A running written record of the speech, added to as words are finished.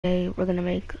Today we're gonna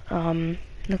make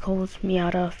Nicoles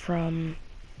miata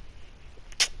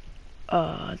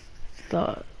uh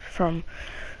the from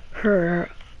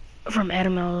her from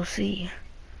Adam LLC,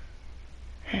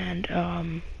 and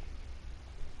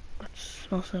that's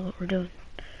mostly what we're doing.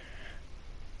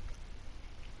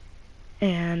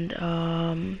 And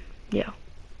yeah,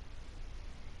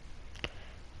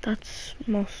 that's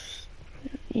most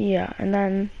yeah. And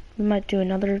then we might do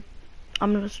another.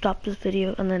 I'm gonna stop this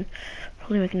video and then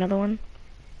probably make another one.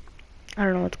 I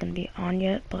don't know what's gonna be on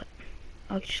yet, but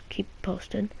I'll just keep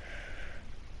posted.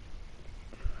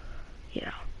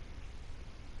 Yeah.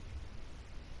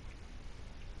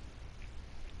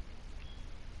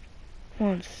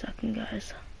 One second,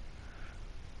 guys.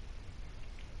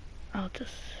 I'm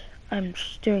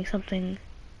just doing something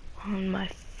on my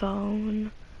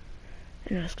phone,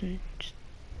 and I was gonna just.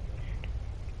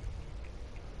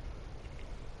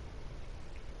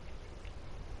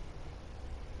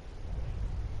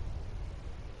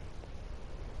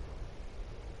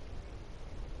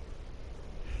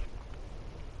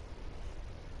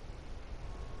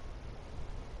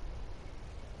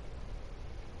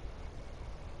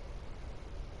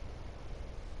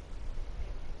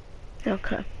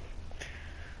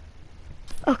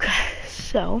 Okay,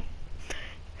 so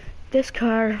this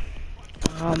car,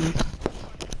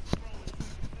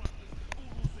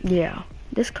 yeah,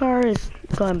 this car is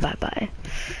going bye-bye.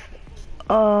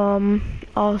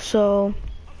 Also,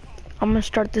 I'm gonna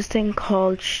start this thing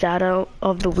called Shout Out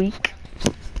of the Week.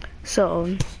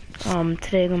 So,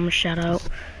 today I'm gonna shout out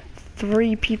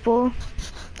 3 people.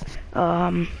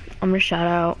 I'm gonna shout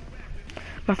out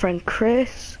my friend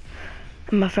Chris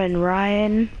and my friend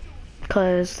Ryan,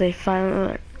 because they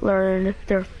finally learned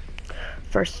their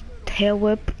first tail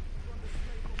whip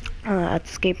at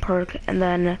the skate park. And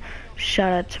then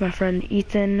shout out to my friend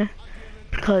Ethan,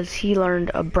 because he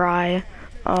learned a bri.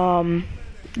 You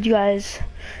guys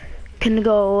can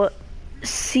go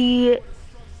see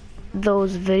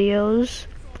those videos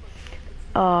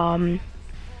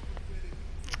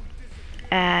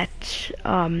at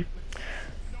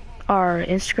our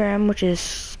Instagram, which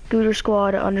is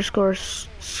scooters_squad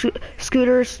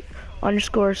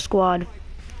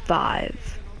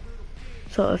 5.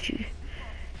 So if you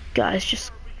guys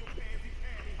just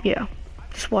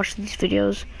watch these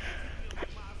videos,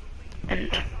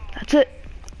 and that's it.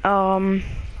 Now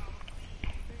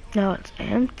it's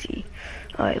empty.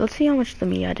 Alright, let's see how much the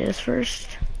Miata is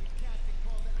first.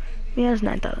 Miata's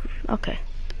 9,000. Okay,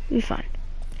 we'll be fine.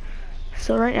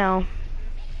 So right now,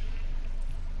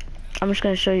 I'm just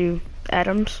gonna show you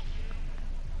Adam's,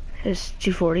 his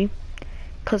 240,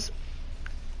 cause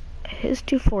his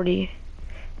 240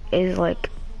 is like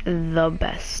the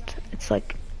best. It's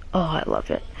like, oh, I love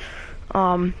it.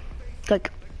 Like,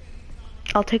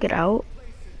 I'll take it out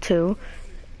too.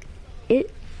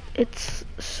 It's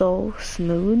so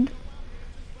smooth.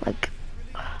 Like,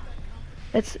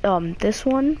 it's this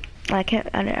one. I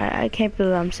can't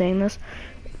believe I'm saying this.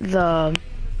 The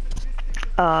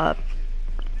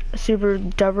Super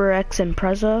Double X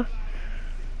Impreza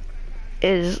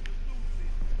is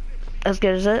as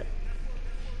good as it.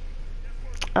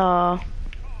 And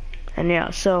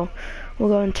yeah, so we'll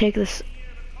go and take this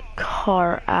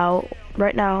car out.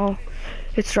 Right now,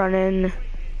 it's running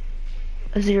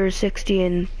 0 to 60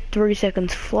 in 3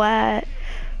 seconds flat.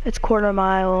 Its quarter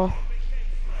mile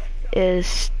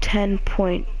is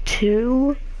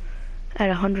 10.2 at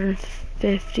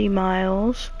 150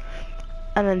 miles,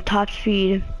 and then top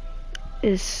speed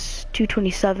is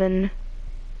 227,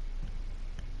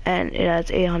 and it has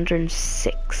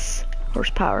 806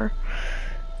 horsepower.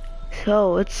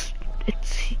 So it's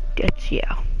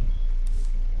yeah.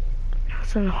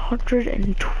 It's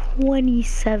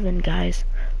 127, guys.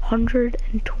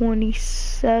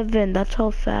 127. That's how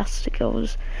fast it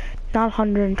goes. Not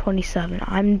 127.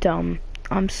 I'm dumb.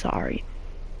 I'm sorry.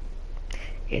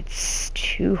 It's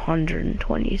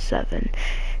 227.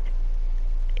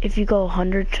 If you go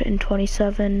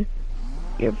 127,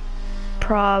 you're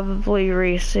probably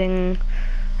racing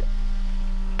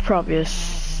a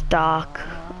stock,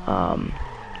 some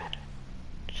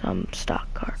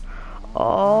stock car.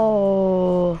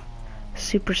 Oh,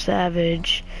 super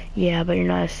savage. Yeah, but you're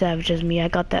not as savage as me. I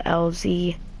got the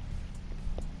LZ.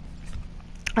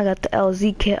 I got the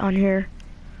LZ kit on here.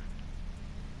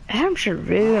 Adam should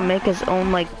really make his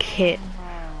own like kit,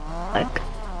 like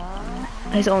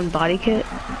his own body kit.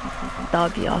 That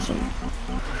would be awesome.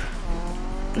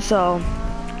 So,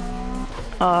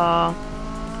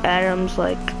 Adam's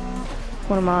like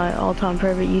one of my all-time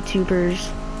favorite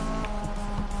YouTubers.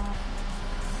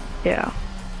 Yeah.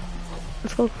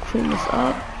 Let's go clean this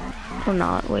up. Or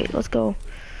not, wait, let's go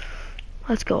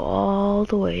Let's go all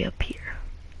the way up here.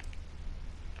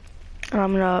 And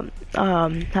I'm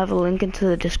gonna have a link into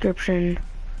the description.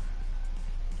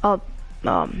 I'll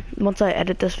once I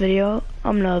edit this video,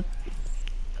 I'm gonna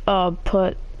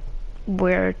put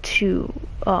where to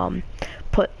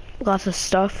put lots of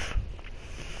stuff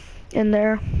in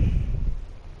there.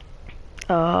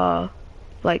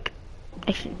 Like,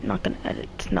 actually not gonna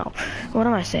edit, no. What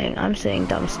am I saying? I'm saying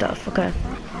dumb stuff, okay.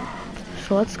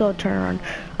 So let's go turn around.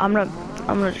 I'm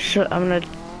gonna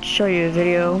show you a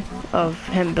video of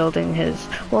him building his,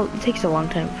 well, it takes a long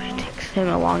time. It takes him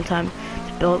a long time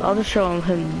to build. I'll just show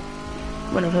him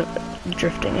when of him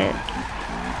drifting it.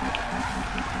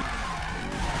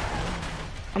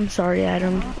 I'm sorry,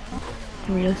 Adam.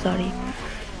 I'm really sorry.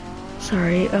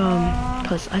 Sorry,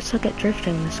 cause I suck at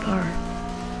drifting this car.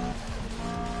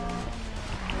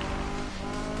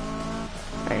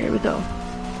 Alright, here we go.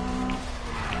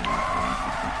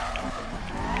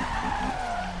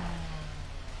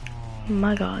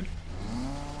 My God.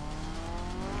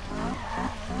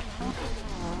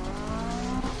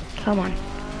 Come on.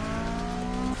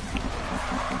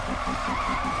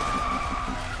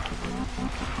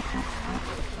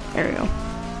 There we go.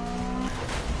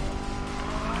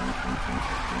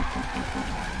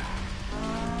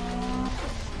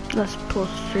 Let's pull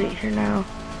straight here now.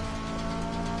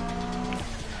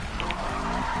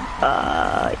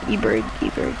 E-brake,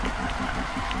 e-brake.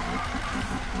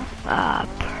 Ah,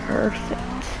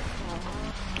 perfect.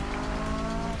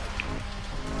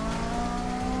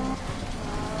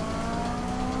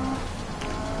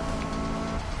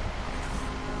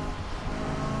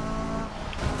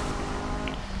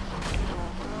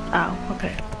 Ow,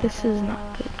 okay. This is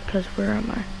not good, because where am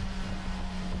I?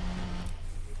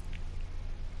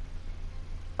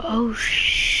 Oh,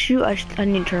 shoot, I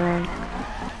need to turn around.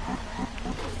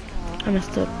 I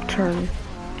missed the turn.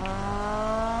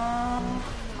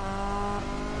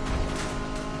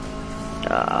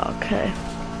 Okay.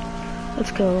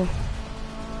 Let's go.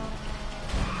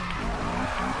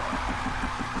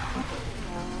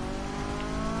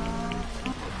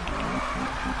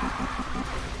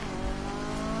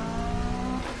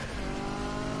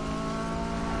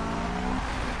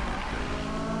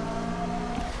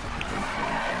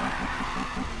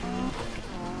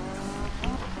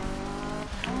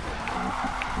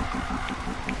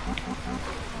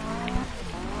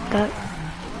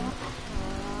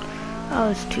 That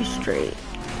was too straight.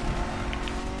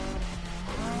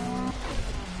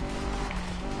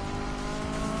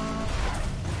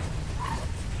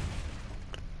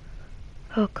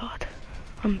 Oh God,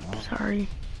 I'm sorry.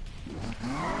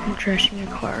 I'm trashing your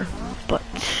car, but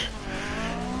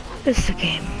it's the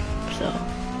game, so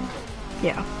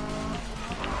yeah.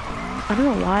 I don't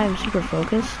know why I'm super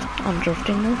focused on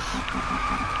drifting this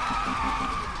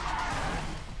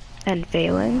and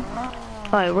failing.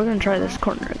 Alright, we're gonna try this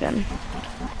corner again.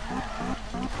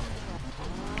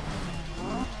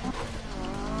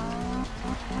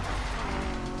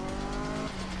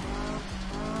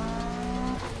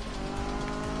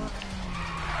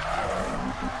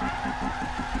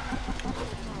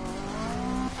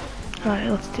 Alright,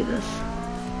 let's do this.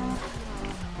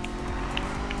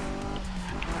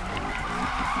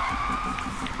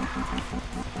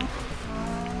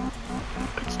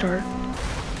 Good start.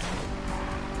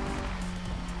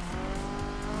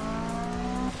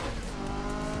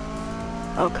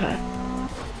 Okay.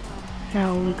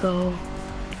 Now we go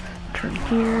turn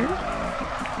here.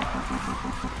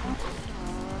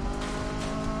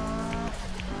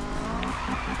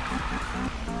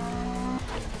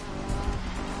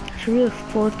 Should we have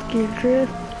fourth gear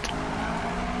drift?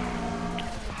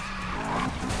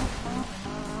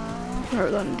 Or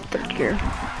we're going to third gear.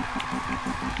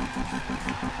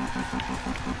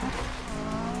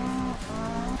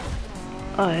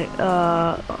 Alright,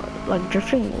 like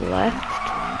drifting left.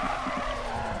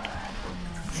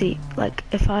 See, like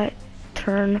if I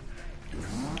turn,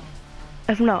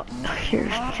 if not,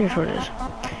 here's what it is.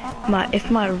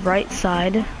 If my right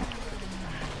side,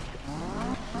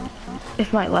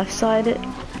 if my left side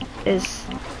is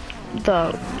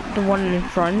the one in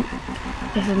front,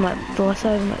 if the left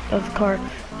side of the car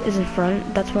is in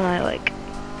front, that's when I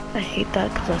hate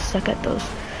that because I suck at those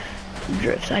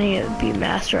drifts. I need to be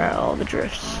master at all the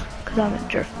drifts because I'm a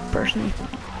drift person.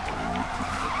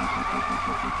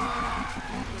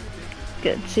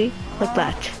 Good, see? Like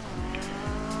that.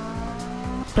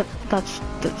 But that's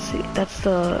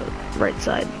the right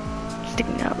side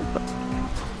sticking out, but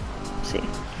see.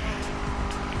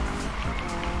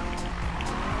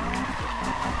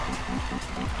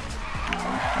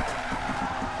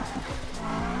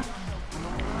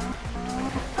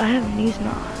 I have these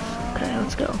knots. Okay,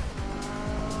 let's go.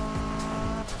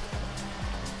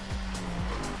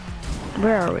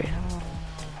 Where are we?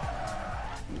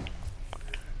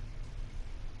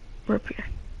 We're up here.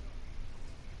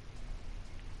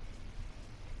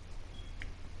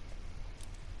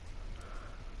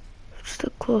 It's the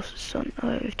closest one.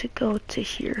 I have to go to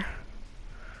here.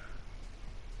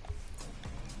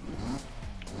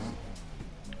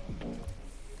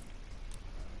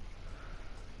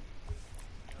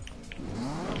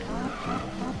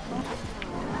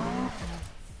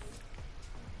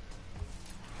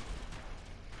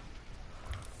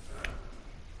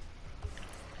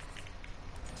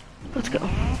 Let's go.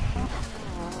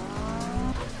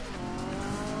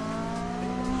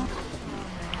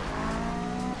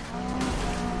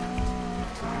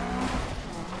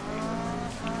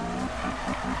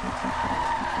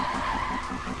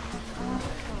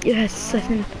 Yes, I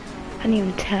didn't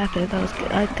even tap it. That was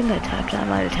good. I think I tapped it. I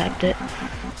might have tapped it.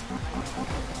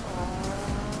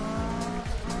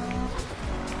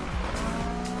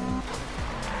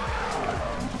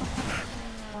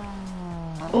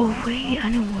 Oh wait, I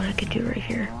know what I could do right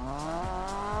here.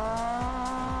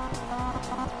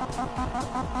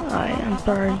 Alright, I'm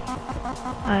sorry.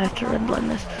 I have to redline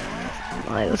this.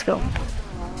 Alright, let's go.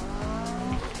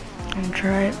 I'm gonna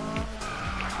try it.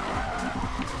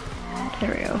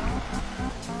 There we go.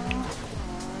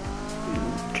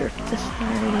 Drift this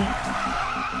way.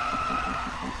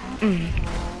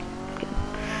 Good.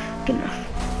 Good enough.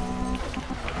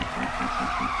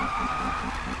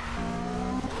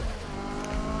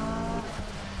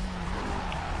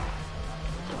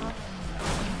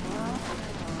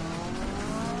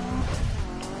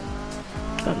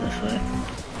 Go this way.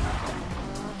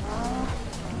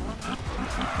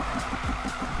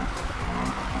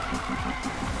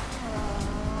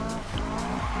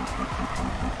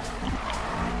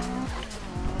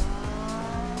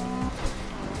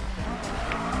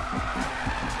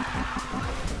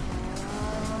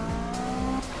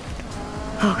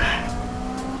 Okay.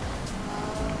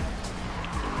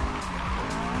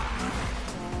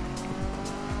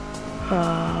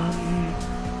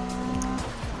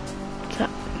 What's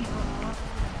happening?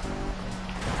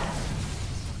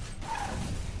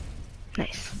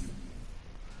 Nice.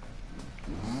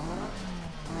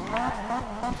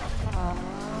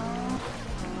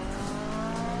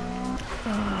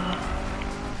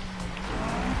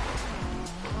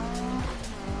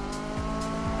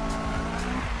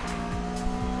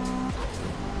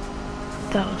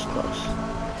 That was close.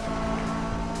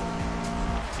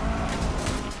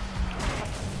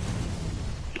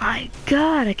 My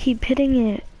God, I keep hitting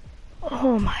it.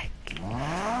 Oh my.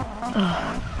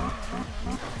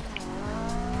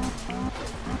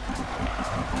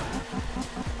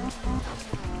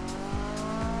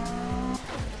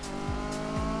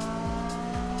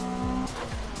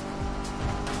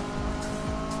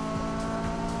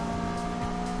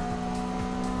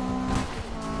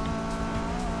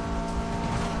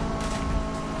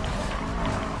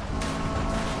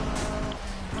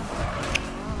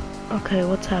 Okay,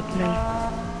 what's happening?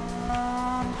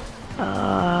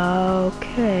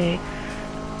 Okay.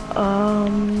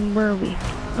 Where are we?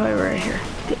 Oh, we're right here.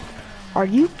 Are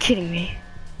you kidding me?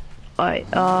 Alright,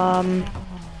 how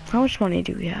much money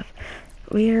do we have?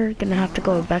 We're gonna have to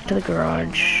go back to the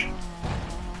garage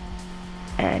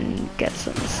and get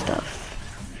some stuff.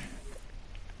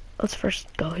 Let's first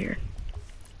go here.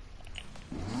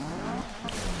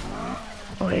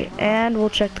 Wait, and we'll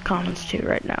check the comments too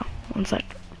right now. One sec.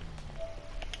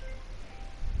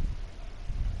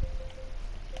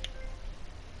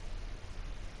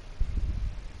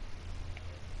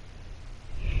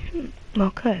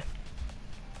 Okay.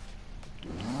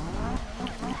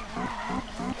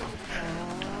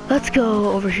 Let's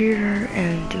go over here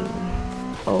and do...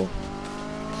 Oh,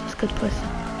 this is a good place.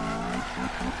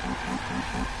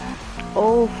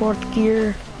 Oh, fourth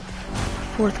gear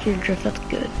drift, that's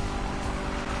good.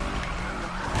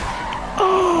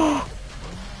 Oh!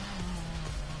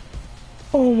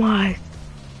 Oh my.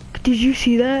 Did you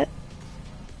see that?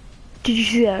 Did you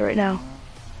see that right now?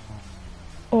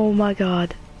 Oh my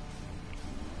God.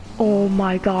 Oh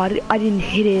my God, I didn't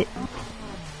hit it.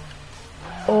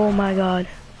 Oh my God,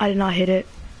 I did not hit it.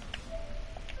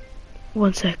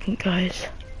 1 second, guys.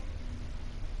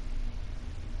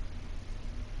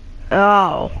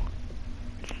 Oh.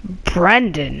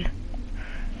 Brendan.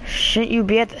 Shouldn't you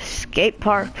be at the skate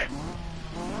park?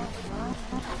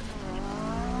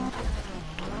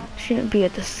 Shouldn't be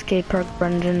at the skate park,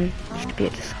 Brendan. You should be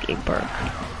at the skate park.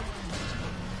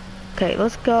 Okay,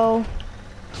 let's go.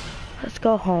 Let's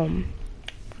go home.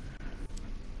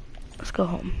 Let's go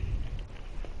home.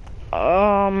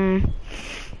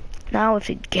 Now if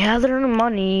we gather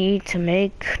money to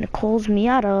make Nicole's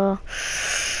miata.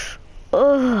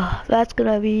 Ugh, that's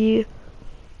gonna be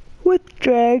with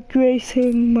drag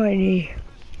racing money.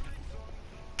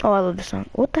 Oh, I love this song.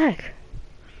 What the heck?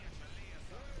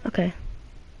 Okay.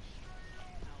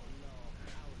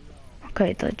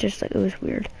 Okay, that just like, it was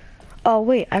weird. Oh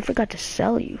wait, I forgot to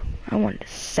sell you. I wanted to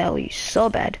sell you so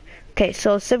bad. Okay,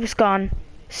 so Civic's gone.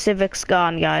 Civic's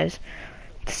gone, guys.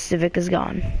 The Civic is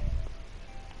gone.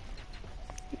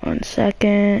 1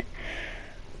 second.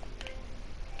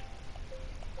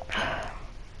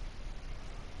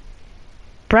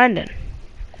 Brendan,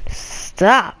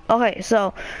 stop. Okay,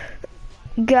 so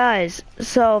guys,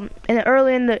 so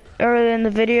early in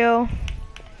the video,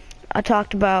 I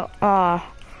talked about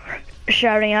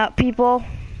shouting out people.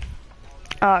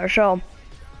 So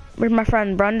with my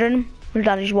friend Brendan, who's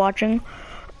that he's watching,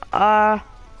 I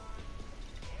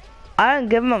didn't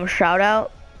give him a shout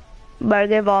out, but I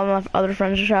gave all my other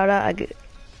friends a shout out.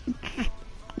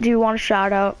 Do you want a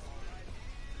shout out?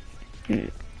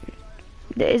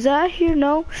 Is that here?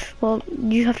 No? Well,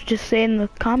 you have to just say in the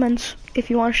comments if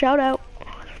you want a shout out.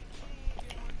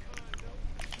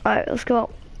 Alright, let's go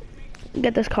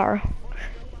get this car.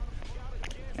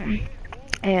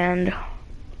 And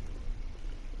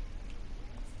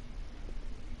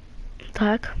what the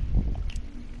heck?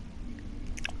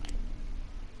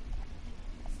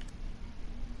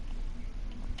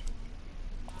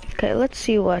 Okay, let's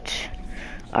see what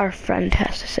our friend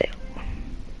has to say.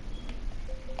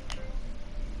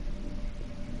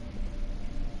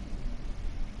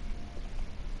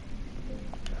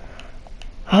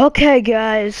 Okay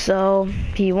guys, so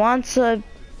he wants a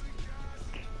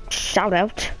shout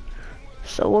out,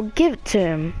 so we'll give it to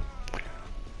him.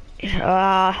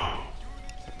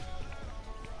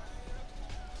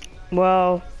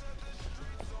 Well,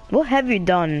 what have you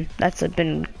done that's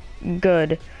been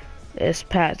good this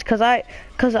past? Cause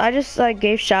I just like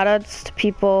gave shout outs to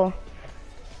people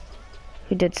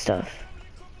who did stuff.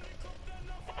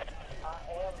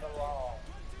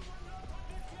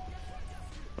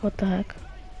 What the heck?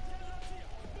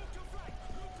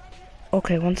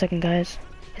 Okay, 1 second guys.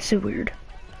 It's so weird.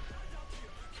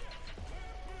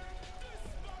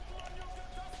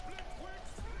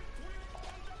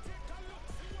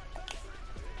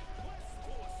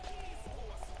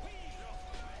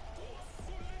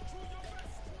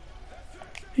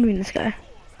 I mean this guy.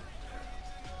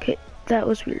 Okay, that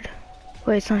was weird.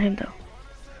 Wait, it's not him though.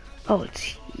 Oh,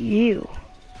 it's you.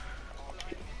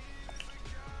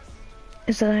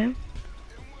 Is that him?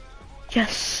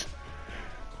 Yes.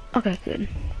 Okay, good.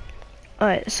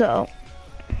 Alright, so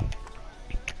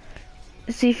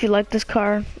see if you like this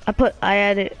car. I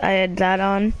had that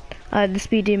on. I had the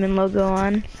Speed Demon logo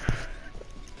on.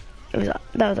 That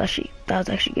was actually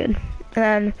good. And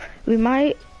then we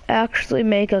might actually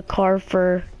make a car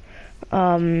for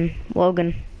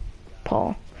Logan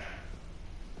Paul.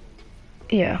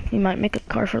 Yeah, we might make a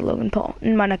car for Logan Paul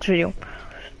in my next video.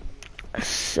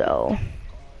 So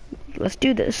let's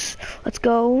do this. Let's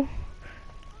go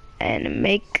and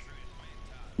make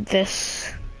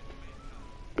this,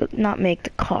 not make the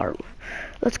car.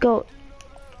 Let's go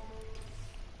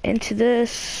into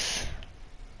this,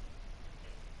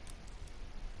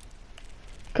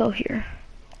 go here,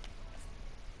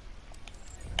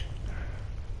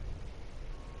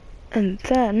 and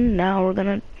then now we're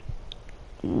gonna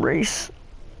race.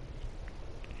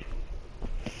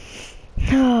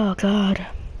 Oh god.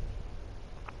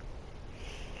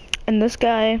 And this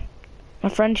guy, my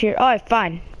friend here, oh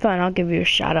fine, I'll give you a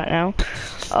shout out now.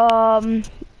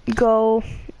 Go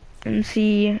and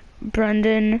see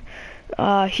Brendan.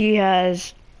 He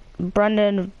has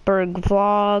Brandenburg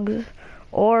Vlogs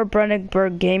or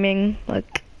Brandenburg Gaming,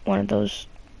 like one of those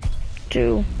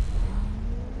two.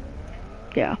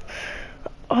 Yeah.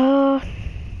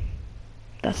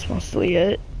 That's mostly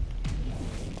it.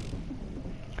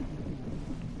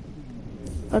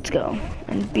 Let's go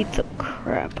and beat the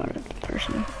crap out of the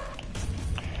person.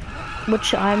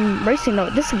 Which I'm racing though.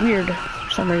 This is weird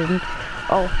for some reason.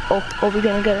 Oh, we're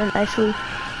gonna get an ice leaf.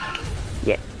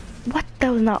 Yeah. What? That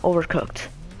was not overcooked.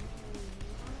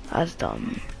 That's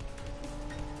dumb.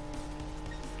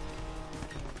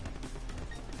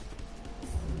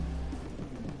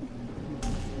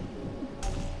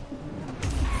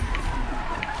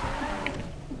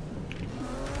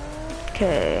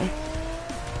 Okay.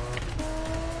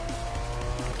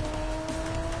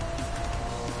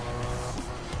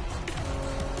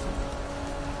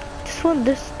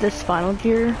 This final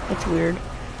gear, it's weird.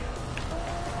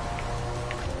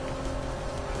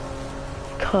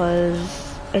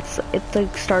 Cause it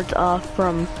like starts off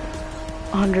from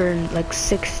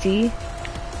 160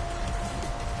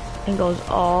 and goes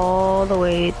all the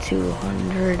way to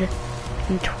 190.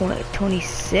 in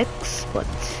 26, but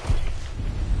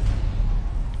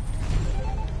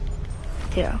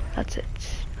yeah, that's it.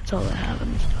 That's all that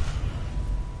happens.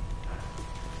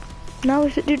 Now we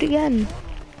have to do it again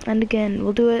and again.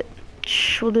 We'll do it.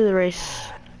 We'll do the race.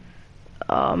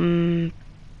 How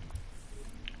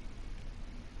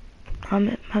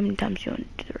many times do you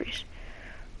want to do the race?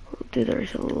 We'll do the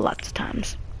race lots of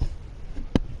times.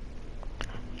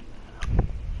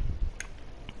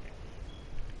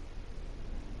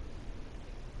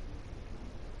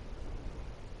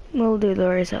 We'll do the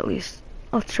race at least.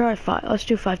 Let's try 5. Let's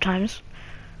do 5 times.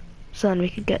 So then we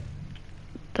could get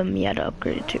the miata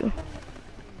upgraded too.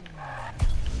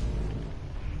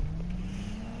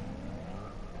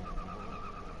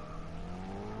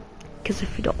 Because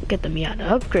if we don't get the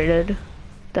miata upgraded,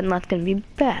 then that's gonna be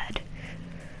bad.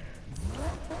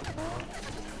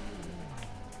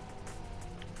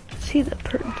 See, the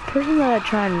person that I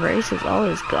try and race is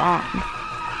always gone.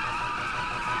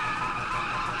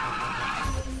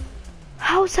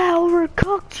 How's that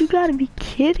overcooked? You gotta be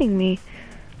kidding me.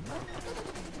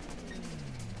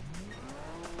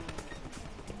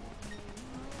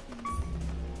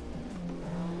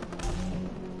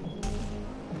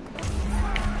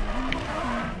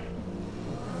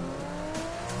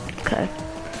 Okay.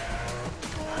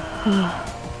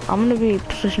 I'm gonna be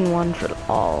position 1 for the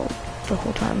whole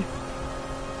time.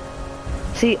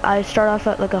 See, I start off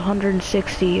at like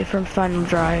 160 from final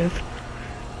drive.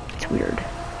 It's weird.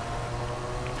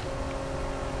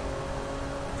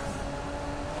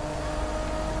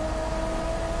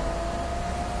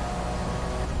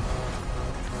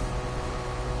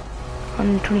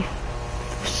 I'm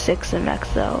 26 and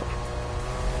maxed out.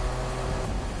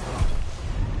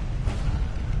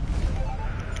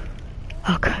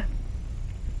 Okay.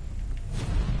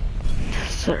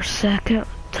 This is our second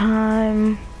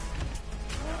time.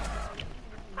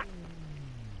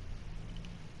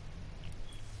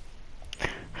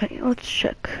 Hey, let's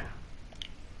check.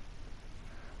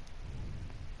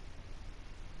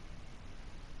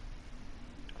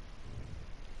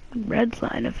 Red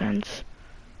line events.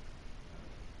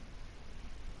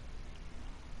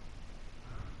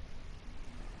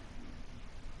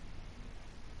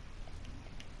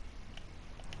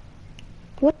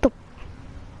 What the?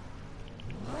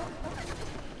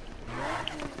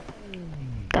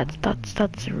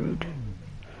 That's rude.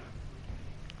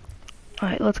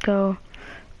 Alright, let's go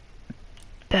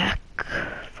back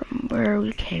from where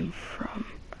we came from.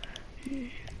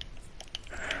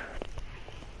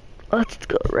 Let's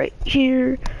go right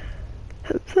here.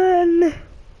 And then,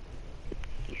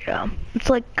 yeah, it's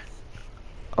like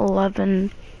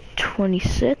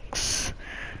 11:26,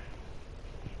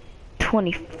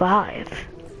 25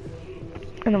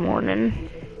 in the morning.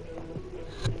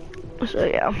 So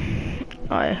yeah,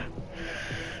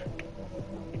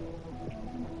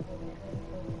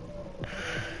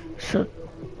 so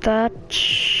that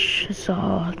is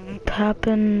all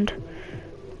happened.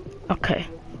 Okay,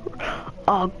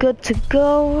 all good to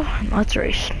go. Let's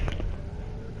race.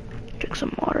 Drink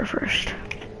some water first.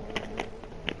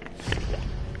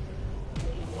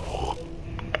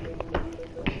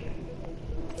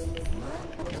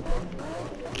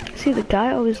 See, the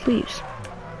guy always leaves.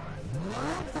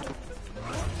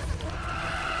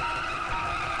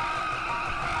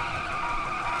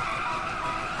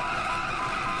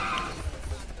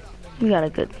 We got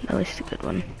at least a good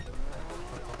one.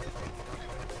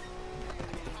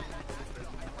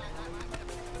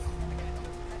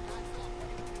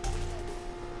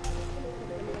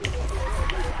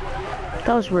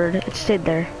 That was weird. It stayed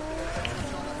there.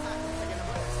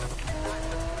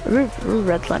 We're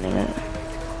redlining it.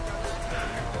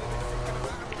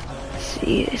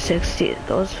 See, 60. It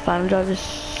goes. Final drive is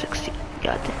 60.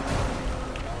 Goddamn.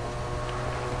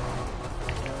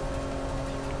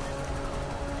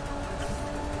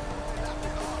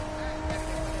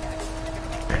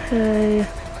 Okay.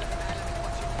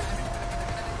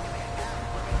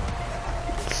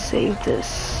 Let's save this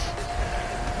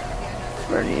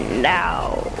for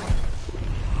now.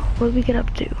 What did we get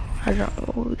up to? I don't know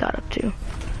what we got up to.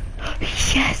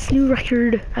 Yes, new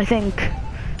record, I think.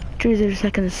 30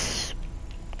 seconds.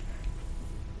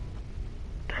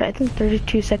 I think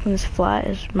 32 seconds flat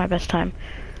is my best time.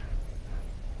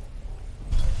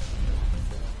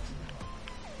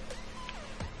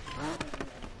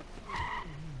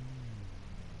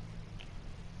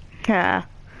 Yeah,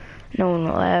 no one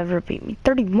will ever beat me.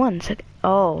 31 seconds.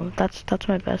 Oh, that's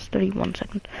my best. 31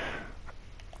 seconds.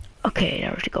 Okay, now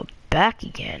we have to go back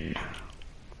again.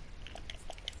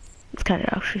 It's kind of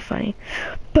actually funny.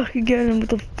 Back again with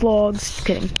the vlogs. Just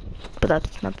kidding. But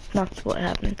that's not what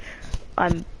happened.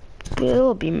 I'm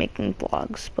will be making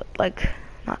vlogs, but like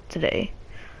not today.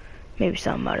 Maybe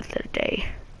some other day.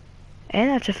 And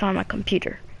I have to find my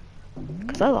computer,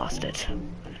 because I lost it.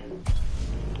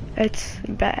 It's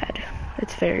bad.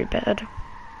 It's very bad.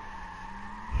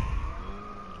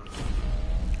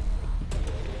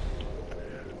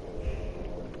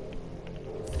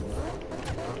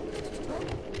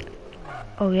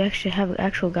 Oh, we actually have an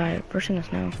actual guy pushing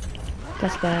us now.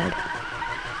 That's bad.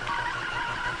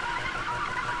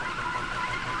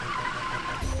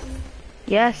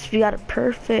 Yes, we got it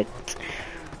perfect.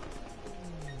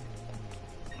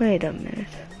 Wait a minute.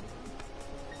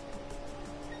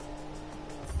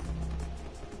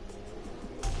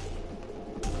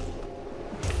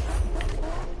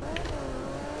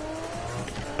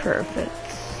 Perfect.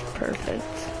 Perfect.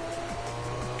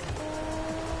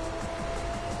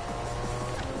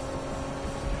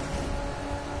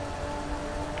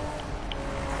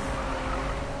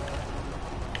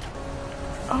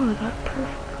 Oh, I got it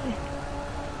perfectly.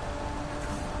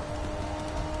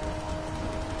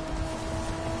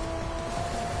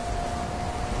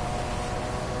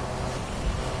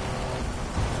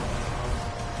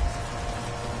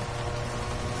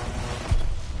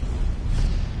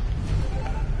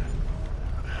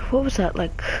 What was that,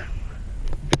 like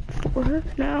 4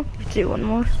 now? Let's do one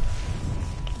more.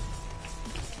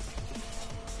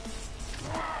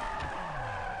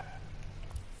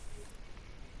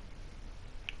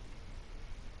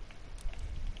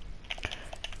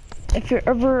 If you're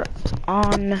ever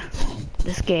on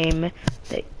this game,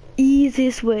 the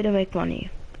easiest way to make money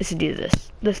is to do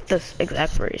this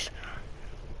exact race.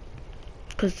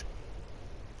 Cause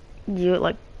you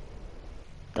like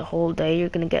the whole day you're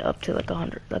gonna get up to like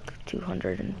 100, like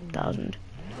 200,000.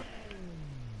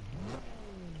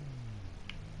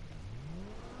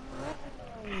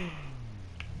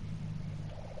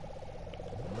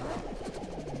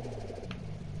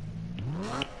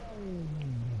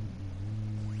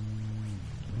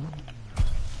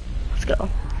 Let's go.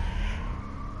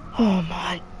 Oh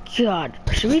my god.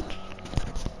 Should we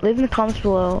leave in the comments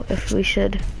below if we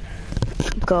should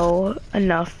go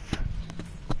enough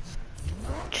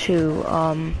to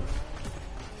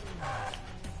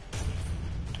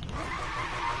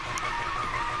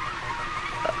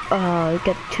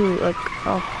get to like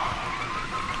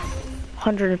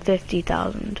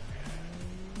 150,000.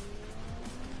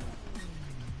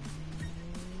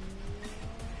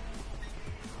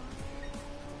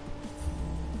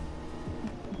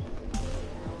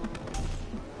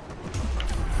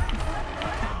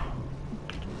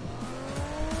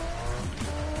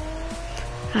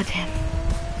 God damn.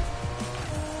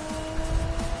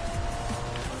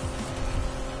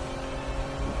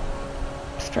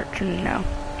 Start turning now.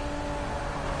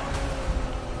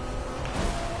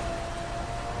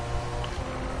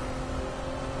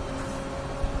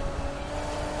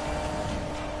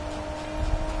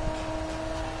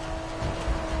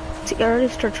 See, it already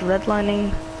starts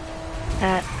redlining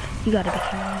at, you gotta be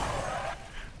kidding me.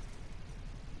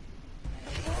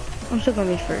 I'm still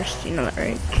gonna be first, you know that,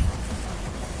 right?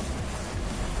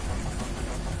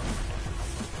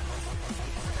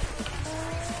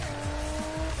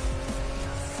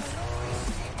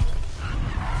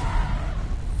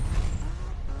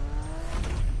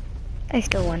 I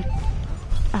still won.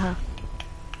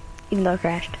 Even though I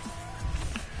crashed.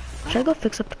 Should I go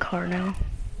fix up the car now?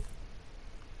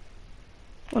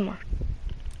 One more.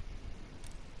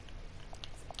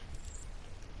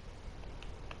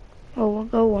 Oh, we'll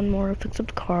go one more, fix up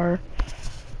the car,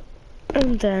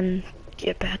 and then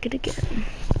get back it again.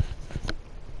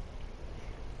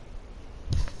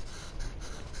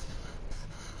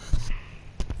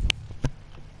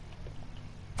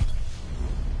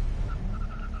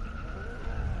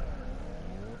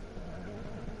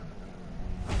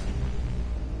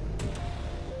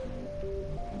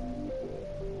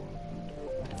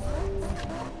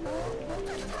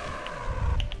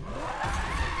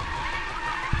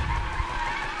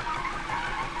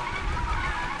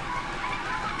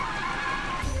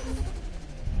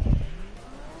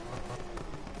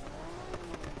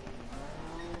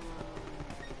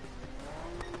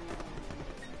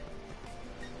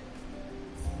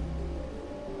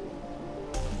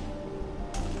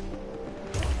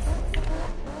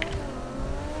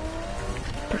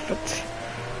 Perfect.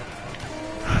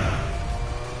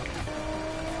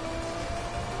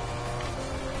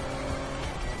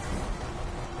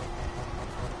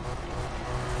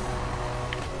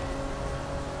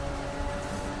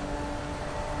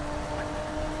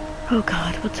 Oh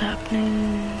god, what's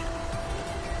happening?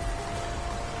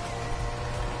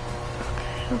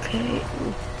 Okay,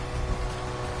 okay.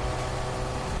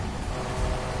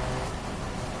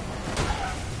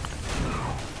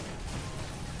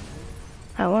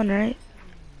 I won, right?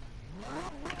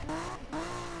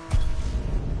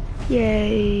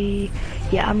 Yay!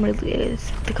 Yeah, I'm really. It's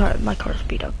the car. My car's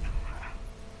beat up.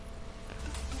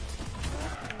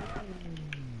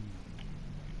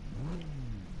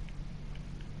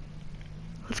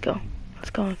 Let's go. Let's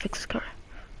go and fix this car.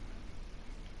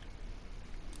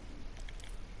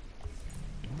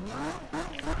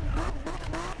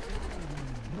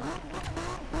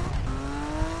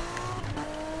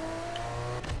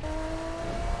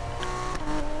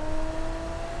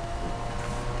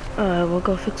 We'll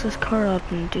go fix this car up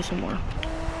and do some more.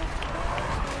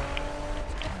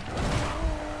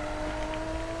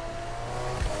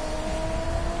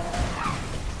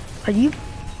 Are you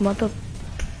mother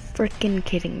freaking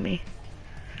kidding me?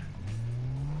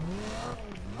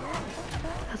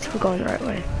 That's we're going the right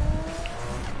way.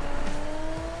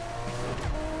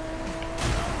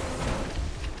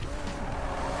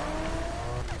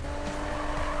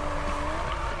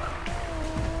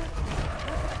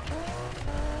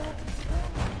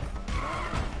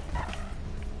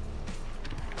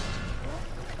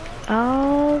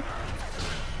 Oh,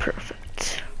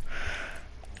 perfect.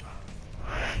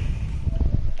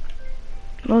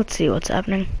 Let's see what's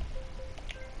happening.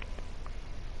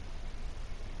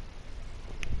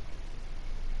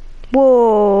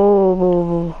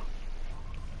 Whoa.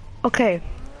 Okay,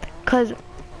 cause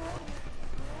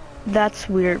that's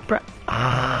weird.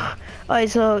 Alright,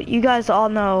 so you guys all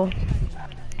know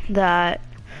that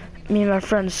me and my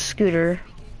friend Scooter.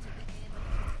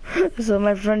 So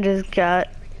my friend just got.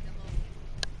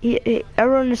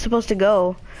 Everyone is supposed to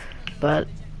go, but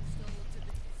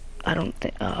I don't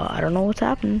think. I don't know what's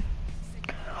happening.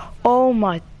 Oh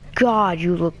my God,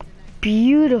 you look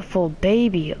beautiful,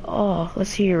 baby. Oh,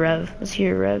 let's hear your rev. Let's hear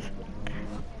your rev.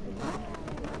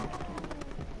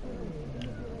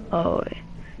 Oh,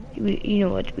 you know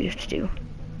what we have to do.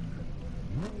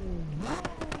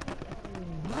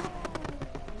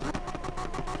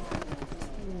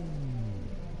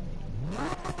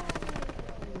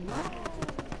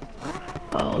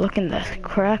 Oh, look at that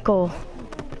crackle.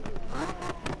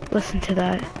 Listen to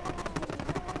that.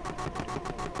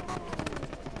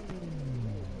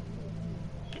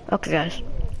 Okay, guys.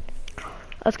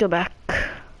 Let's go back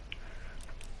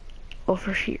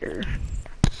over here.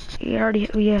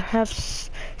 We have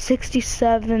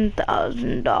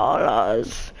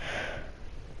 $67,000.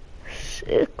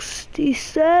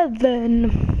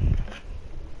 67.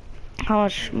 How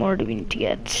much more do we need to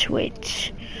get?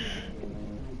 Wait.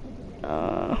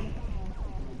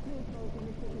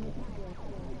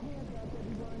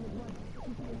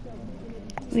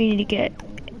 We need to get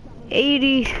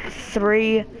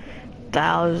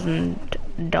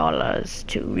 $83,000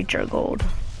 to reach our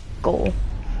goal.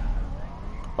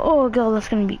 Oh God, that's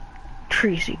gonna be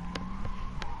crazy.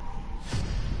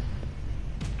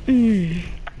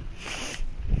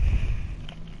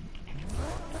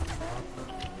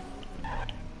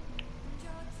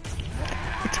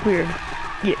 It's weird.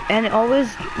 Yeah, and I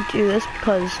always do this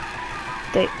because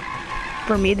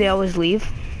for me, they always leave.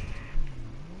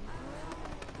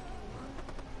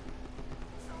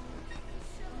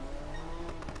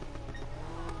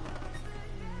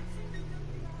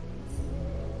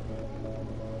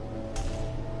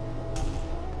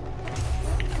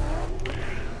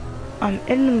 I'm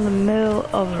in the middle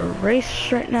of a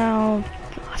race right now,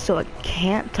 so I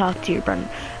can't talk to your friend.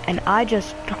 And I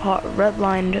just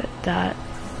redlined that.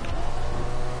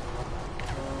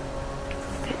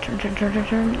 Okay,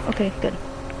 turn. Okay, good.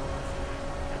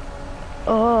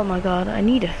 Oh my God, I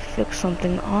need to fix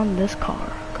something on this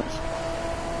car, because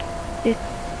it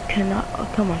cannot, oh,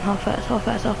 come on, how fast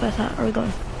are we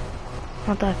going?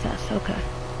 Not that fast, okay.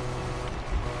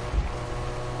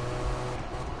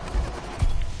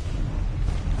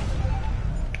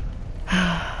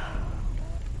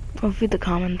 I'll read the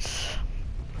comments.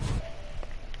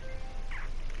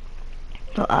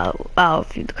 I'll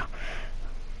read the comments.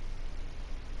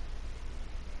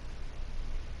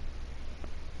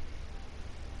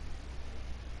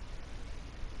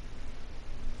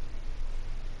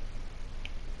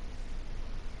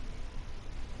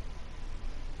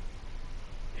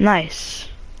 Nice.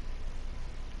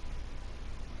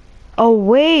 Oh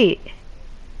wait.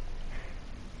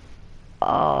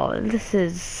 Oh, this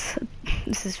is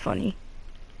funny.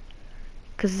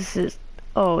 Cause this is,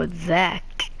 oh,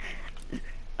 Zach.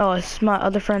 Oh, it's my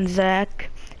other friend Zach.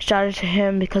 Shout out to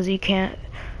him because he can't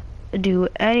do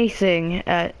anything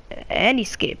at any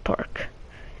skate park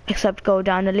except go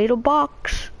down a little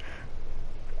box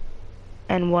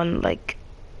and one like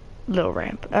little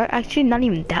ramp. Actually, not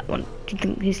even that one.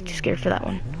 He's too scared for that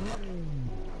one.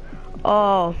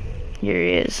 Oh, here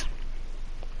he is.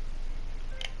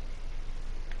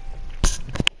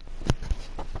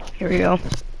 Here we go.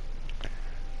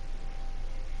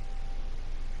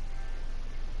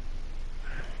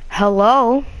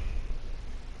 Hello?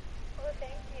 Oh,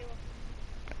 thank you.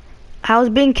 How's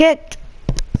being kicked?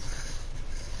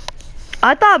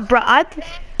 I thought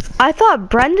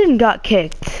Brendan got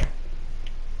kicked.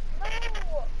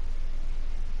 No!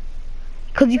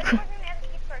 Cause you Chris could. wasn't at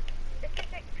the park.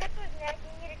 Chris was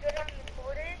nagging me to go down the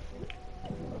quarters.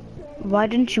 Why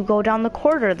didn't you go down the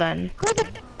corridor then?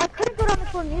 I couldn't go down the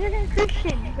quarter. Neither can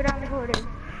Christian go down the quarter.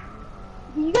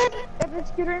 You guys have been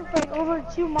scootering for like over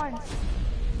 2 months.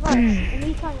 Plus, and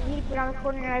he's telling me to go down the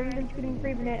quarter, and I haven't been scooting for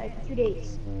even like 2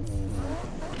 days.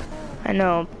 I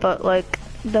know, but like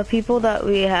the people that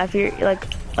we have here, like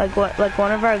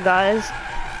one of our guys,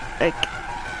 like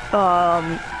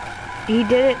he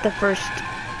did it the first.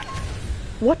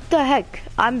 What the heck?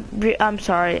 I'm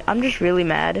sorry. I'm just really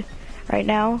mad right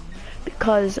now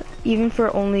because even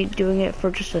for only doing it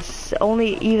for just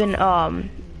only even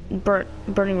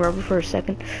burning rubber for a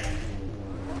second,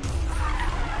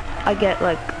 I get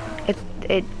like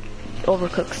it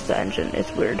overcooks the engine.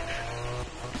 It's weird.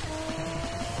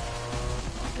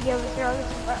 Yeah,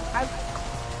 but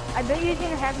I bet you're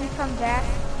gonna have me come back.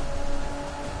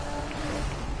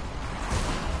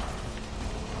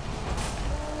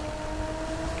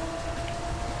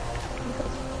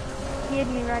 He had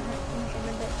me riding in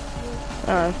a bit.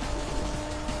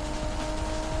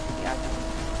 Yeah.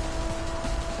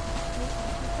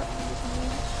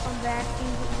 Come back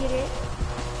and get it.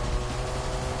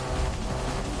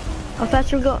 How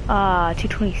fast we go?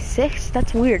 226?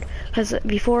 That's weird. Because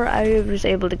before I was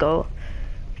able to go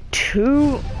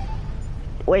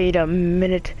wait a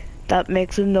minute. That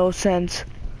makes no sense.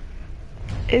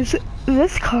 Is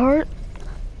this car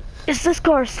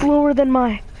slower than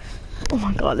my... Oh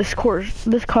my god, this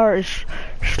car is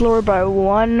slower by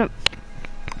 1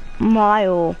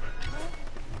 mile.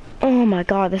 Oh my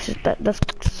god,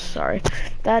 that's sorry.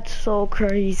 That's so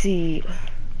crazy.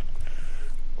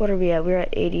 What are we at? We're at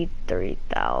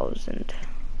 83,000.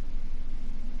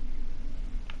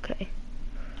 Okay.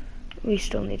 We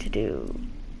still need to do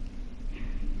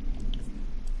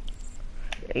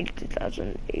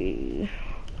 82,000.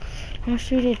 How much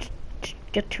do we need to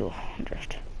get to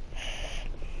 100?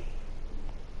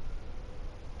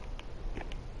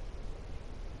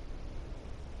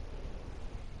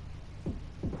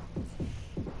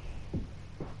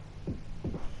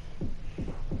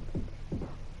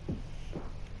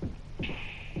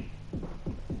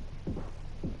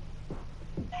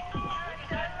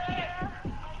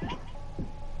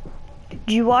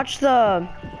 Do you watch the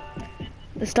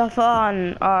stuff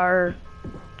on our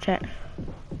channel?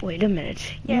 Wait a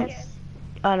minute. Yes.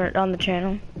 On the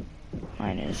channel?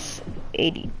 Mine is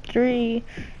 83.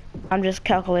 I'm just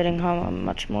calculating how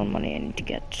much more money I need to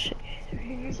get. Did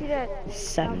you see that?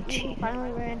 17.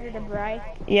 Finally landed a Bry.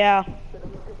 Yeah.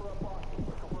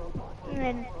 And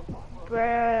then,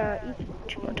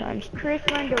 2 more times. Chris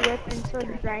learned to whip, and so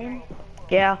did Brian.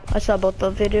 Yeah, I saw both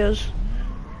the videos.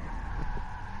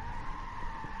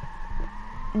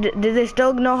 Did they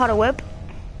still know how to whip?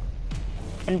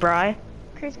 And Bry?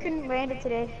 Chris couldn't land it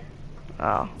today.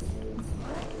 Oh.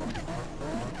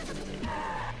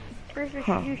 Chris was,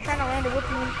 he was trying to land a whip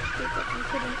and he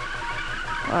couldn't.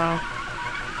 Oh.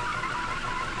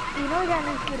 You know he got a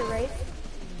new scooter, right?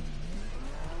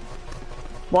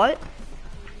 What?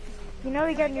 You know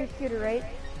he got a new scooter, right?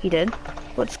 He did?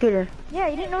 What scooter? Yeah,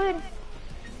 you didn't know that.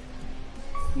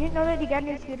 You didn't know that he got a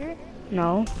new scooter?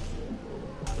 No.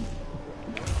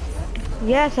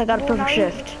 Yes, I got a perfect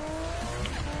shift.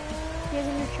 He has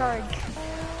a new charge.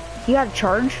 You got a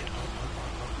charge?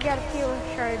 He got a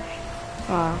keyless charge.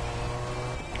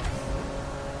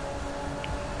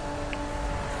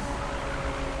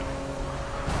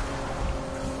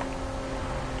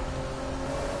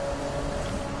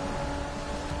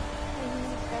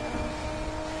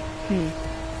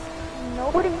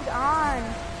 Nobody's on.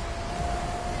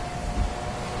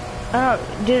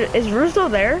 Is Russo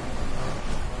there?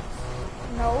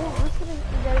 No, Russo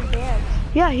is at his dad's.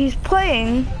 Yeah, he's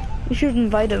playing. You should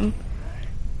invite him.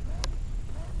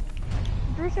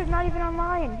 Russo's not even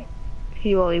online.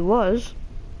 He was.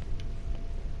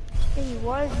 Yeah, he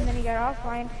was, and then he got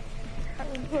offline.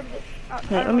 Wait,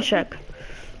 let me check.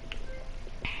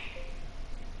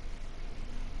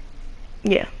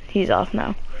 Yeah, he's off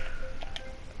now.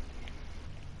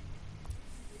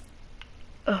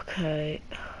 Okay.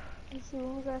 Let's see,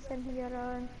 when was the last time he got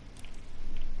on?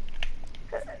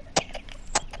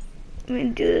 Let me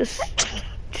do this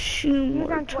 2 He was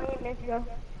more on times. 20 minutes ago.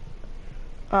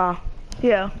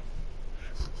 Yeah.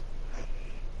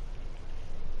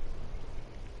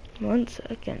 1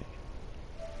 second.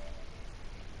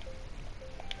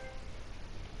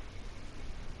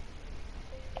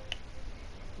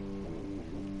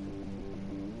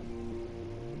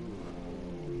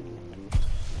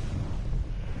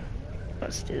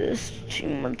 Let's do this 2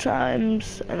 more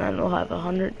times, and then we'll have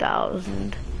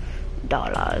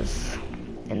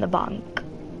 $100,000 in the bank.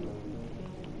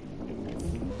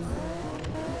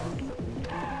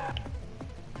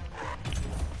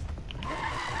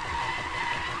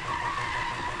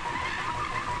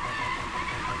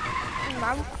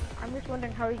 I'm just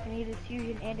wondering how he's gonna use his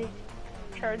fusion and his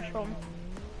charge home.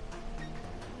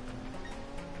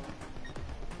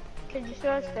 Cause you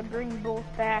still has to bring both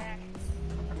back.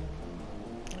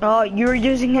 Oh, you were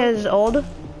using his old?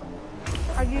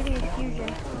 I'm using his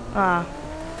fusion. Ah.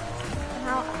 And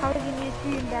how does he need his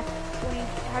fusion back?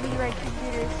 How do you write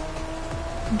computers?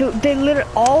 They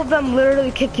literally, all of them literally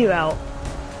kick you out.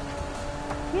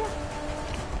 Yeah.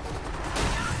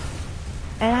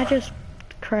 And I just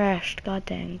crashed, god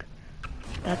dang.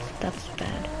 That's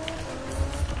bad.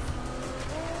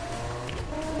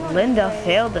 Linda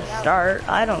failed to start.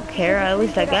 I don't care, at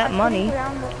least I got money. I couldn't go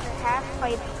down the half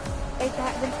pipe, like the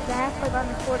half pipe on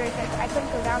the quarter, I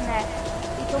couldn't go down that.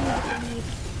 He told me to leave.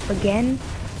 Again,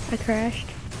 I crashed.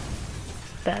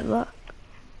 Bad luck.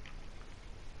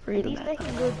 At least I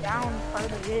can go down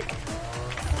part of it.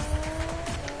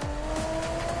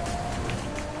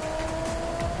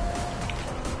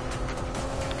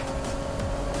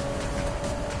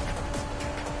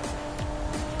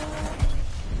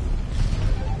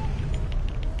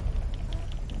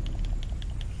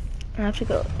 I have to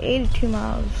go 82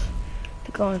 miles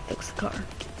to go and fix the car.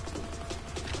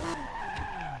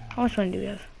 How much money do we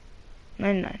have?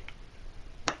 99.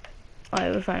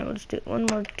 Alright, we're fine. Let's do it one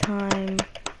more time.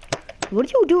 What are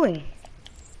you doing?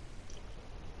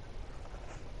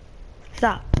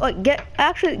 Stop. Like, get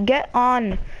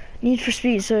on Need for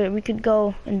Speed so that we could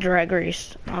go and drag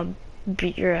race. I'll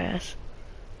beat your ass.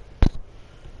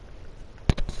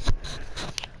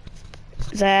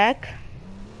 Zach?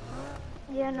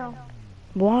 Yeah, no.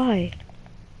 Why?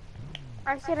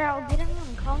 I said I'll get him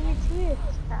and call me too.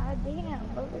 God damn,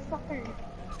 motherfucker.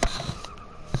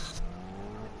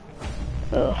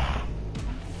 Ugh.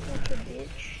 Such a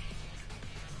bitch.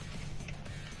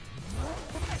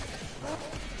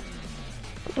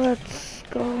 Let's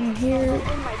go in here.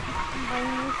 My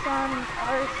Nissan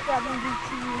R7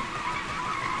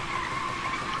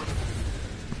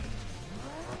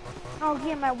 Oh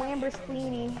yeah, my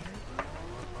Lamborghini.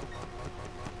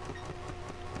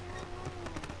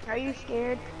 Are you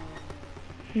scared?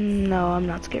 No, I'm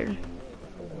not scared.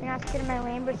 You're not scared of my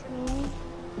Lamborghini?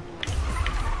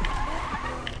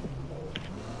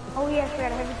 Oh yeah, I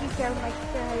forgot. I have a detail of my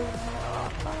sister.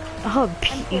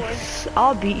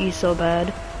 I'll beat you so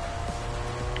bad.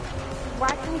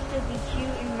 Why can we still beat you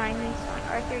in my Nissan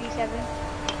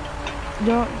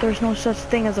R37? There's no such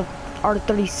thing as a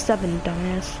R37,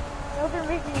 dumbass. No, they're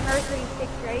making an R36,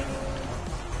 right?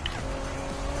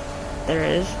 There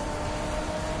is.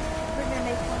 We're gonna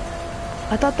make one.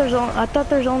 I thought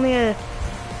there's only a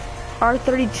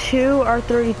R32,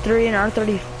 R33, and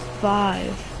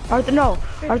R35.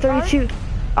 R32,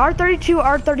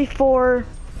 R34,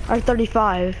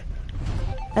 R35,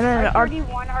 and then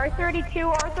R31,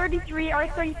 R32, R33,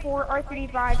 R34,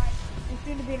 R35, and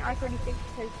soon to be an R36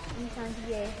 because Nissan's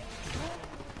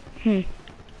yay.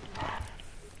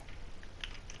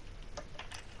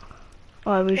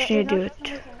 Oh, we should do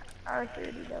it.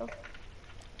 R30 though.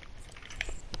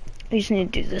 We just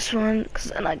need to do this one,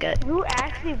 cause then I get. Who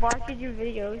actually watches your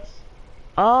videos?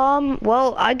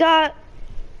 Well, I got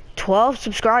 12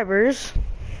 subscribers,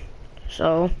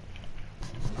 so.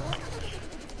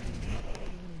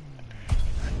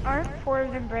 Aren't 4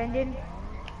 of them Brendan?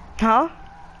 Huh?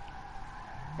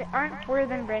 Aren't 4 of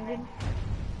them Brendan?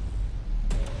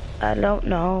 I don't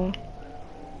know.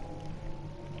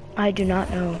 I do not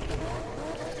know.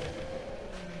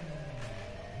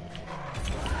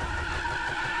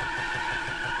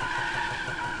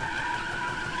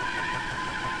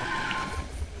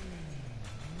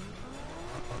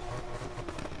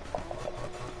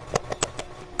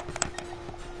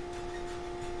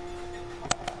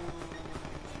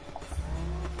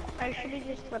 I should have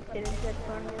just left it instead of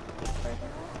going with the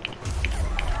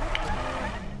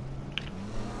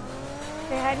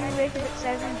They had me wake up at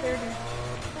 7:30.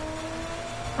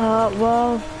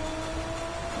 Well,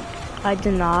 I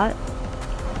did not.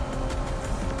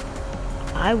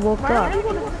 I woke Why up are you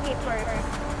going to skate park?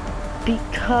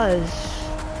 because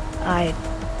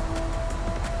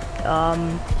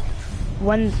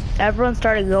when everyone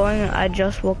started going, I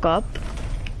just woke up.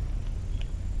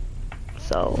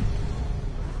 So,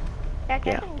 That's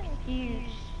yeah. an excuse.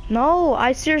 No,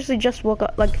 I seriously just woke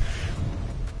up. Like,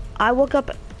 I woke up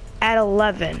at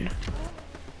 11.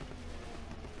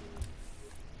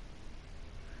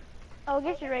 Oh, I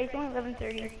guess you're right. It's only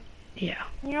 11:30. Yeah.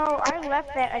 You know, I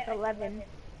left at like 11.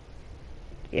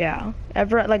 Yeah.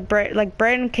 Ever like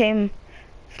Brandon came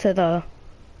to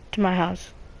my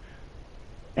house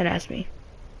and asked me.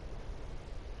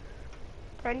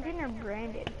 Brendan or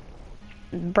Brandon?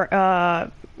 Br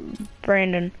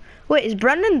Brandon. Wait, is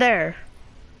Brendan there?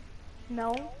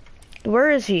 No.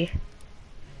 Where is he?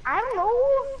 I don't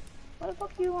know. What the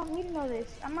fuck do you want me to know this?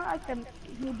 I'm not like the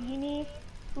Houdini,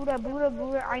 Buddha.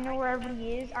 I know where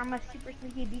everybody is. I'm a super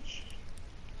sneaky bitch.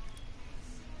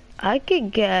 I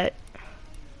could get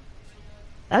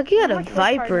How a much horsepower do you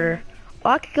Viper. make?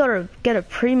 Or I could go to get a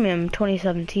premium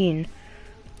 2017.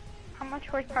 How much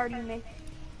horsepower do you make?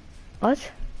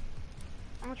 What?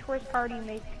 How much horsepower do you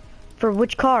make? For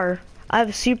which car? I have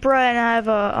a Supra and I have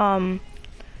a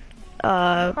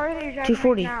The car that you're driving right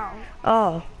 240. now.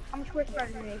 Oh. How much horsepower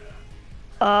do you make?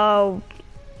 Uh,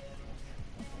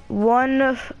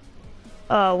 one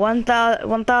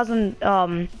 1000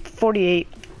 48.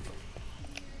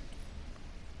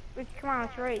 Come on,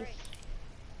 let's race.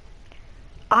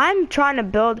 I'm trying to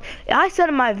build. I said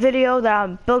in my video that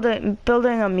I'm building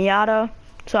a Miata,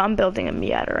 so I'm building a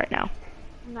Miata right now.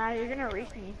 Nah, you're gonna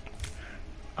race me.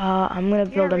 I'm gonna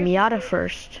build a Miata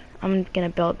first. I'm gonna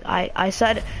build. I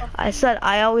said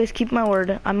I always keep my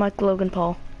word. I'm like Logan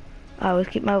Paul. I always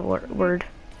keep my word.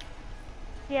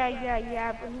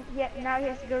 Yeah. But now he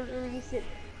has to go release it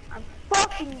on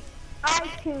fucking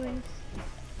iTunes.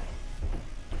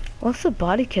 What's the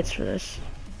body kits for this?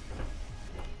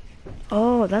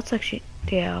 Oh, that's actually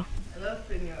yeah.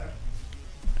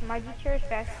 My GTR is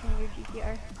faster than your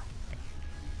GTR.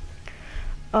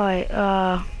 Alright,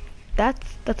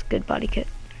 that's a good body kit.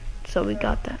 So we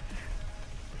got that.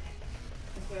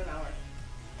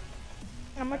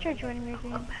 How much are you joining your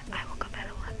game? I woke up at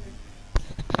 11.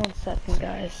 1 second,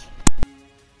 guys.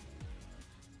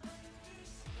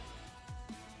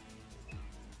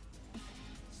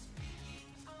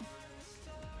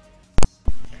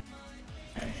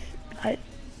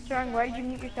 John, why did you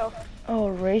mute yourself? Oh,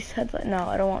 race headlight. No,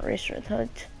 I don't want race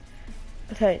headlight.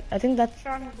 Okay, I think that's.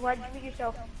 John, why did you mute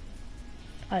yourself?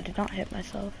 I did not hit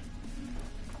myself.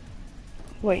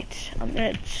 Wait a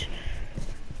minute.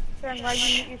 John, why did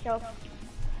you mute yourself?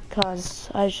 Cause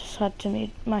I just had to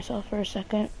mute myself for a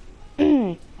second.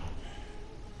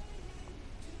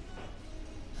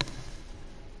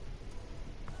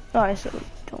 Alright, so we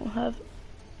don't have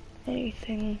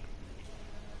anything.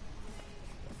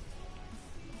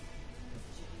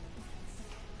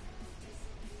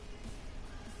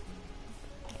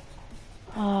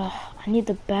 I need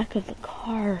the back of the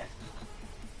car.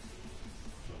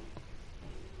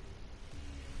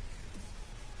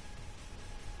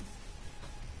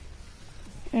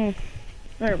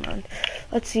 Never mind.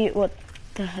 Let's see what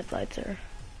the headlights are.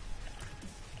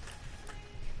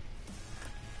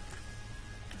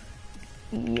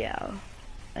 Yeah.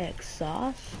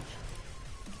 Exhaust.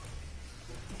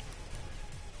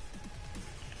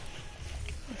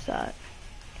 What's that?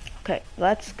 Okay,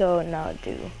 let's go now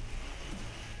do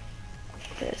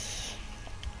this.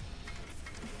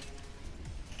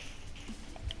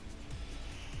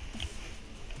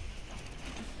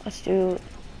 Let's do,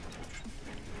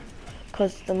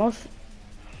 cause the most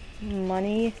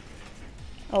money,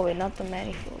 oh wait, not the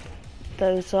manifold.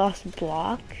 The exhaust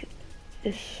block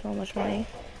is so much money.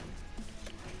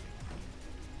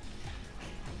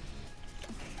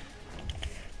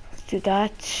 Let's do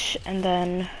that, and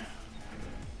then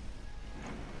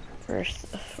first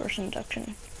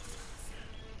induction.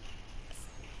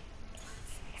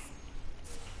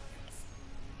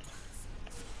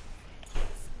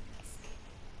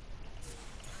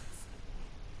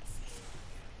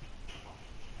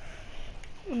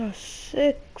 No,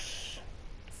 6.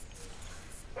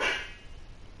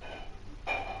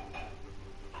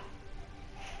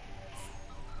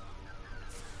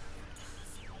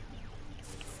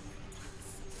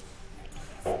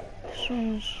 This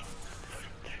one's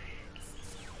 43.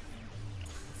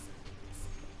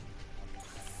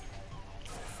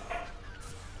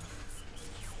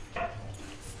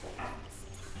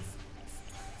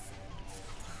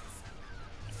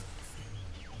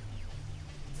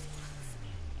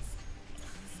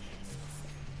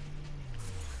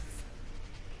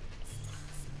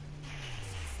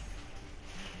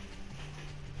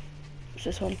 It's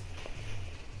this one.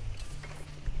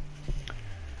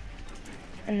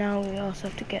 And now we also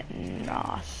have to get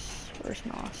NOS. Where's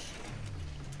NOS?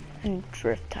 And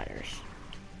drift tires.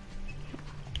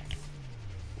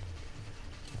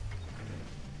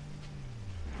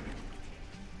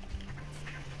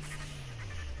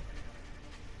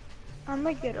 I'm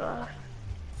gonna get off.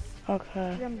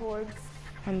 Okay. I'm bored.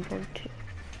 I'm bored too.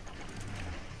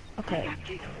 Okay.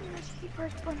 After you let's keep a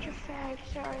bunch of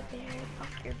fags are there.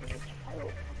 Fuck your bitch. I will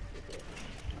fuck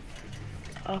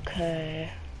your bitch. Okay.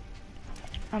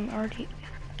 I'm already.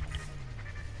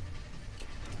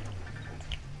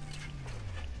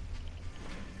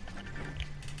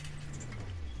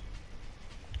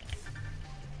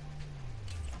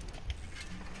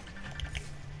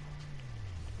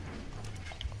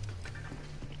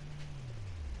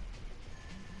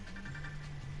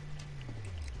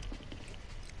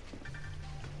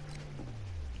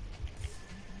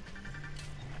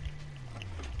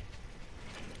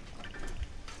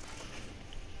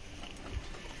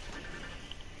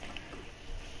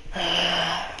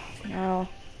 Now,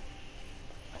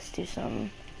 let's do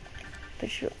some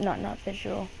visual. Not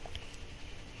visual.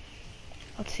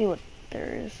 Let's see what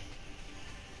there is.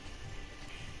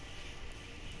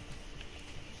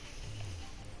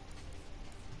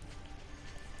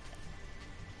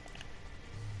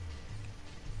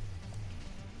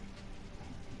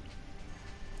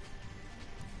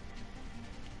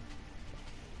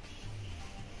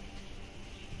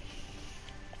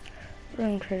 We're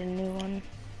gonna create a new one.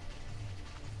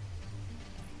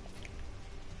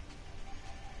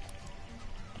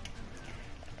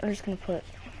 We're just gonna put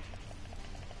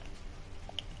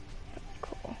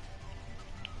cool.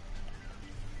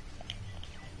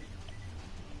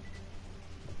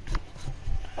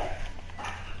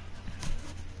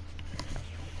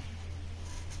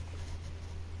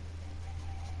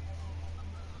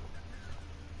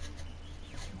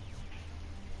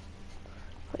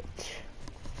 Wait.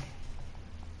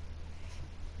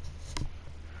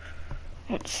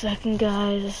 1 second,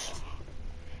 guys.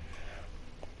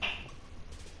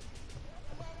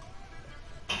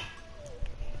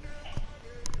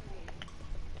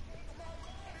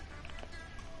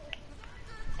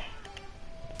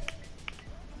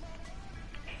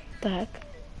 The heck?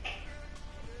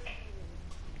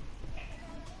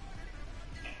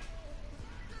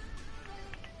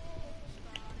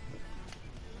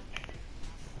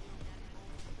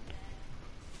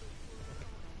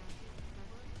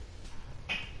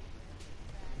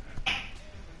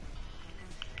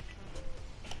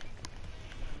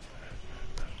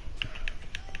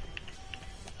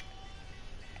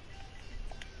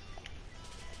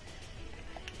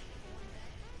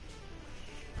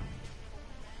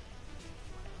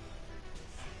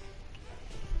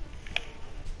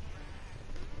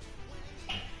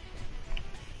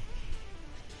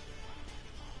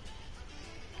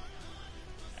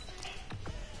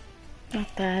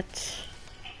 Not that.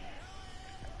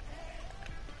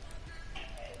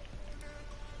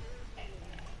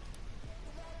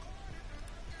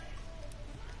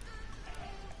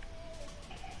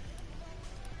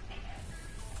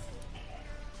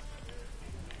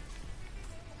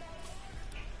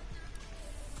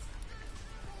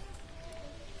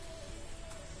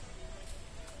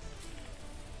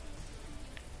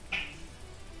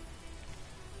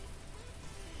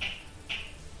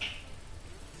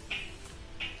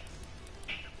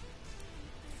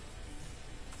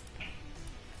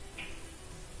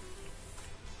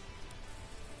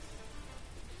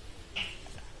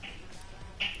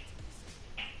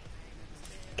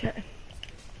 Okay.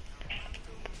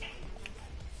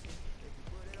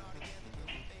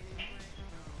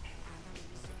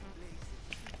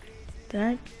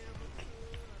 That.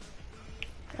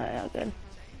 Oh yeah, good.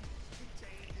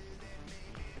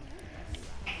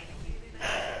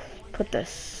 Put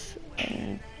this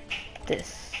in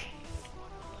this.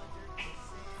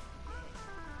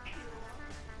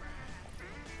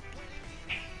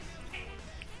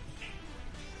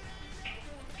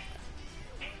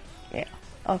 Yeah.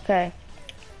 Okay.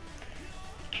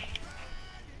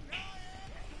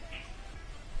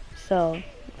 So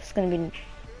it's gonna be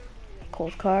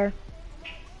Nicole's car.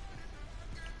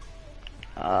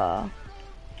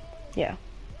 Yeah.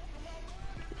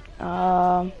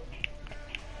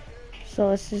 So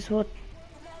this is what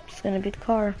it's gonna be, the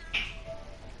car.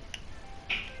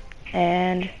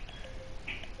 And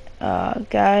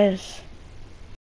guys,